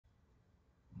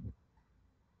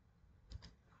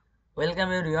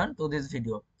Welcome everyone to this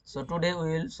video. So today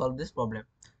we will solve this problem.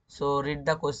 So read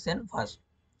the question first.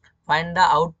 Find the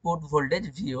output voltage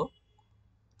VO.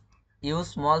 Use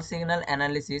small signal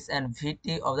analysis and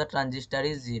VT of the transistor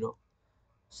is 0.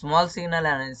 Small signal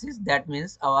analysis, that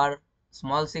means our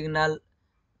small signal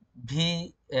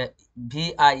VI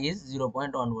is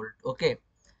 0.1 volt. Okay.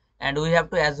 And we have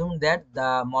to assume that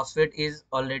the Mosfet is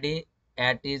already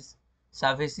at its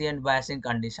sufficient biasing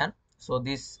condition. So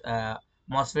this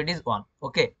Mosfet is on.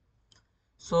 Okay.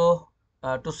 So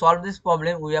to solve this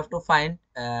problem, we have to find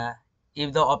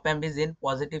if the op amp is in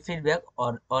positive feedback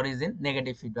or is in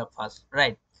negative feedback first,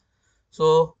 right?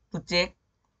 So to check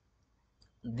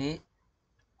the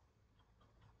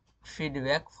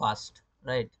feedback first,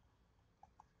 right?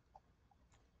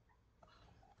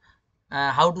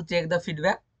 How to check the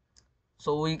feedback?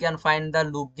 So we can find the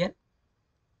loop gain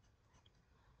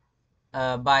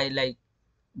by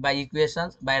by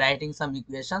writing some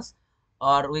equations,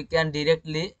 or we can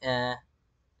directly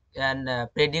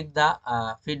predict the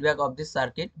feedback of this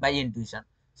circuit by intuition.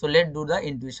 So let's do the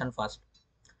intuition first.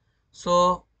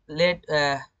 So let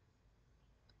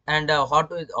and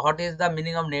what is the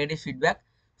meaning of negative feedback?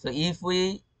 So if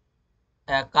we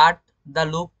cut the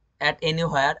loop at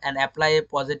anywhere and apply a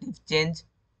positive change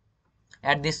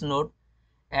at this node,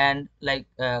 and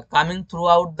coming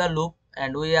throughout the loop,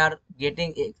 and we are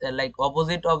getting like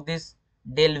opposite of this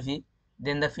del v,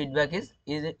 then the feedback is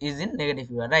in negative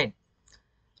feedback, right?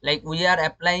 Like we are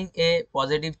applying a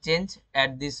positive change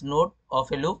at this node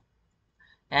of a loop,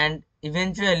 and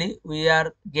eventually we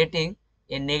are getting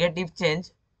a negative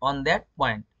change on that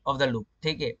point of the loop.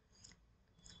 Okay.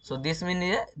 So this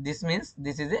means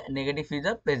this is a negative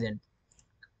feedback present.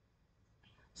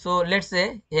 So let's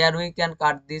say here we can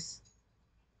cut this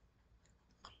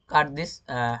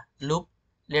loop.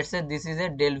 Let's say this is a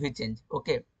del v change.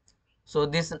 Okay. So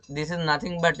this is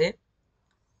nothing but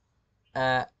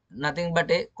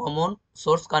a common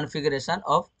source configuration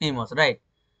of PMOS, right?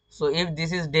 So if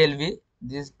this is del v,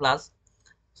 this is plus,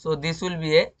 so this will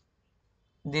be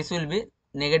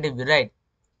negative v, right?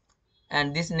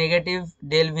 And this negative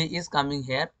del v is coming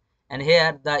here, and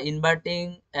here the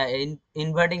inverting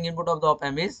input of the op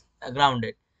amp is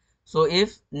grounded. So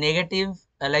if negative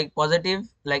positive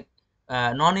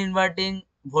non-inverting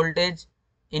voltage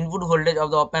input voltage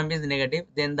of the op amp is negative,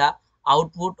 then the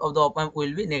output of the op amp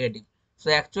will be negative.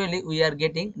 So actually we are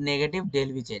getting negative del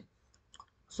v change.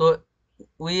 So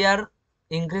we are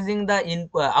increasing the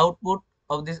output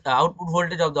of this output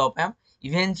voltage of the op amp.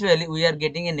 Eventually we are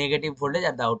getting a negative voltage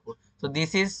at the output. So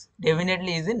this is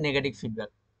definitely is in negative feedback.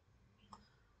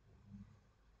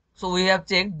 So we have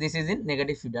checked this is in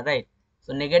negative feedback, right?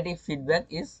 So negative feedback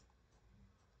is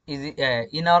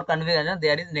in our configuration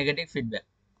there is negative feedback.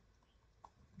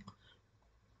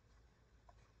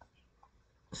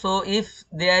 So if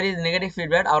there is negative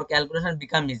feedback, our calculation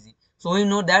become easy. So we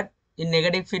know that in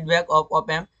negative feedback of op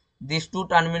amp, these two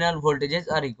terminal voltages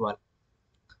are equal.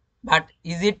 But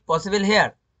is it possible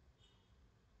here?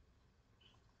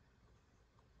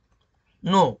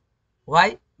 No.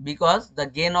 Why? Because the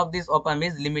gain of this op amp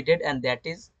is limited, and that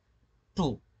is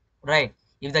 2, right?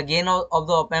 If the gain of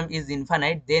the op amp is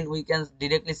infinite, then we can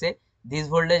directly say this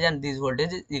voltage and this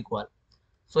voltage is equal.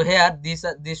 So here these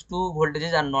two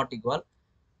voltages are not equal.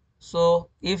 So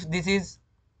if this is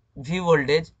V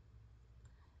voltage,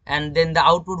 and then the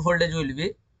output voltage will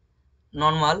be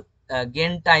normal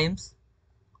gain times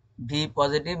V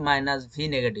positive minus V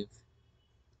negative,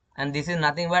 and this is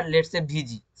nothing but, let's say,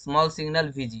 VG, small signal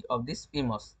VG of this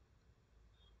PMOS.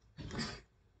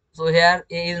 So here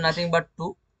A is nothing but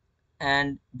 2,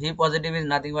 and V positive is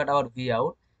nothing but our V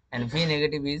out, and V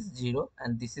negative is 0,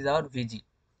 and this is our VG,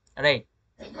 right?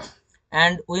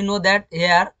 And we know that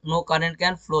here no current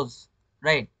can flows,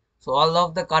 right? So all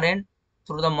of the current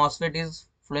through the MOSFET is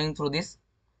flowing through this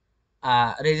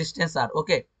resistance R,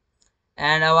 okay?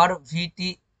 And our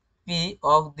VTP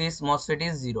of this MOSFET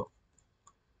is 0.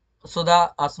 So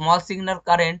the small signal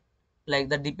current, like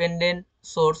the dependent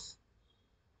source,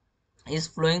 is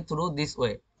flowing through this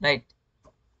way, right?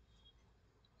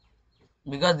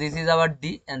 Because this is our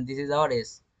D and this is our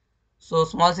S. So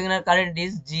small signal current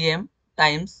is GM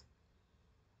times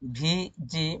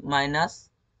VG minus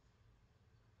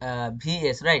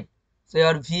Vs, right? So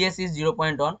your Vs is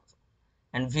 0.1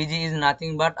 and Vg is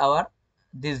nothing but our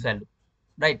this value,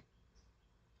 right?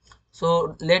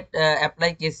 So let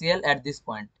apply KCL at this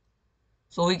point.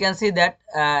 So we can see that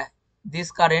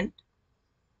this current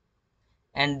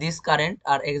and this current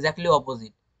are exactly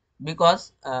opposite,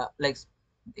 because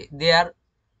their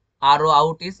RO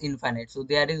out is infinite, so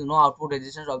there is no output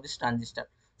resistance of this transistor.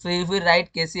 So if we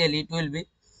write KCL, it will be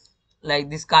like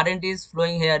this current is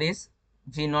flowing here is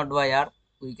V naught by R.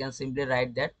 We can simply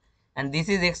write that, and this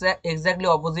is exactly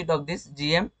opposite of this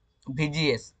GM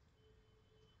VGS,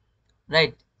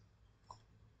 right?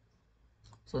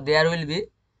 So there will be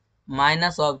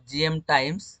minus of GM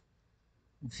times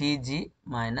VG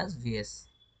minus VS.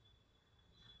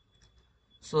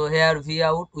 So here V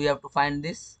out we have to find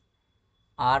this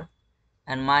R,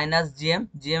 and minus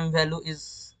GM value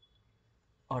is,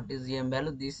 what is GM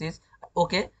value? This is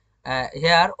okay.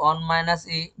 Here 1 minus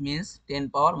E means 10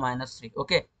 power minus 3.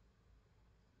 Okay,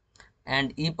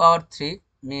 and E power 3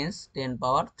 means 10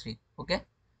 power 3. Okay,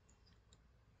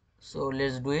 so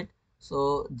let's do it.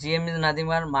 So GM is nothing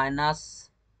but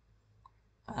minus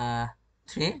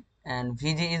 3, and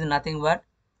VG is nothing but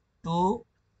 2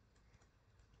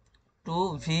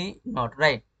 V naught,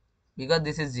 right? Because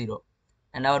this is 0,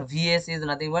 and our VS is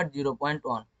nothing but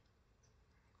 0.1.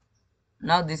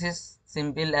 Now this is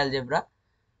simple algebra.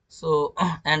 So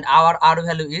and our R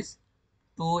value is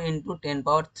 2 into 10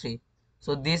 power 3.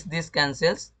 So this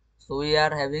cancels. So we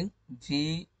are having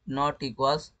V naught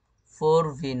equals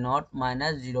 4 V naught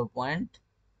minus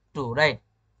 0.2, right?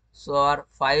 So our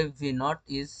 5 V naught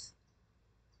is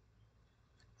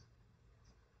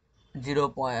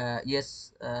 0.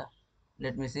 Yes,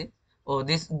 let me see. Oh,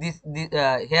 this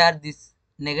here this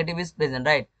negative is present,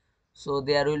 right? So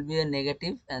there will be a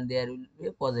negative and there will be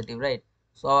a positive, right?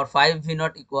 So our 5 V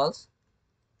naught equals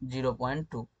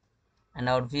 0.2, and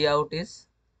our V out is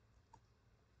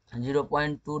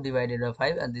 0.2 divided by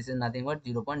 5, and this is nothing but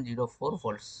 0.04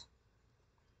 volts.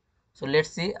 So let's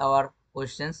see our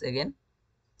questions again.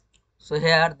 So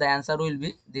here the answer will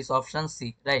be this option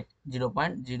C, right?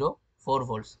 0.04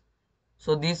 volts.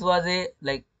 So this was a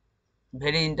like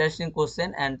very interesting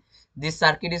question, and this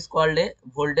circuit is called a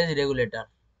voltage regulator.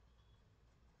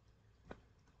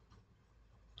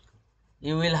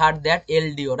 You will heard that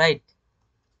LDO, right?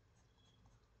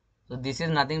 So this is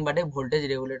nothing but a voltage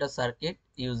regulator circuit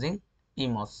using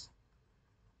PMOS.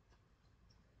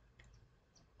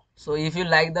 So if you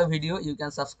like the video, you can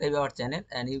subscribe our channel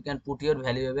and you can put your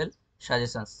valuable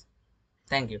suggestions.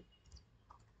 Thank you.